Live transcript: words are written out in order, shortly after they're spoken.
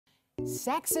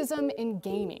sexism in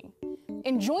gaming.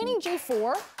 In joining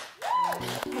G4,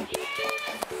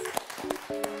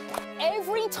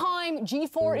 every time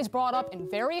G4 is brought up in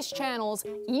various channels,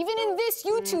 even in this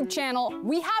YouTube channel,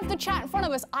 we have the chat in front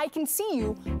of us, I can see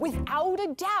you. Without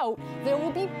a doubt, there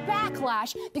will be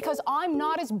backlash because I'm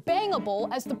not as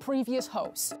bangable as the previous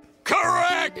hosts.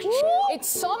 Correct! It's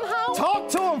somehow... Talk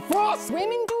to him, Frosk!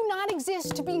 Women do not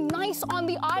exist to be nice on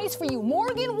the eyes for you.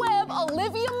 Morgan Webb,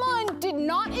 Olivia Munn did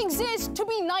not exist to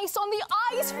be nice on the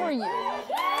eyes for you.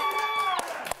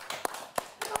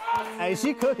 Hey,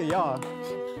 she cooking, y'all.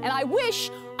 And I wish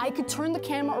I could turn the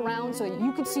camera around so that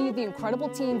you could see the incredible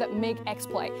team that make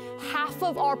X-Play. Half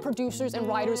of our producers and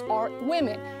writers are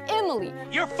women. Emily.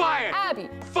 You're fired. Abby.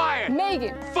 Fired.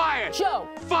 Megan. Fired. Joe.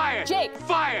 Fired. Jake.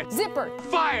 Fired. Zipper.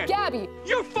 Fired. Gabby.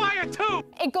 You're fired too.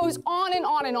 It goes on and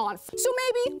on and on. So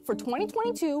maybe for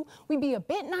 2022, we be a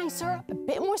bit nicer, a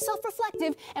bit more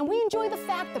self-reflective, and we enjoy the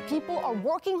fact that people are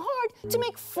working hard to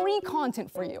make free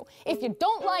content for you. If you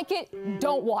don't like it,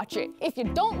 don't watch it. If you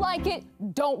don't like it,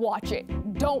 don't watch it.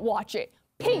 Don't watch it.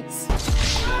 Peace.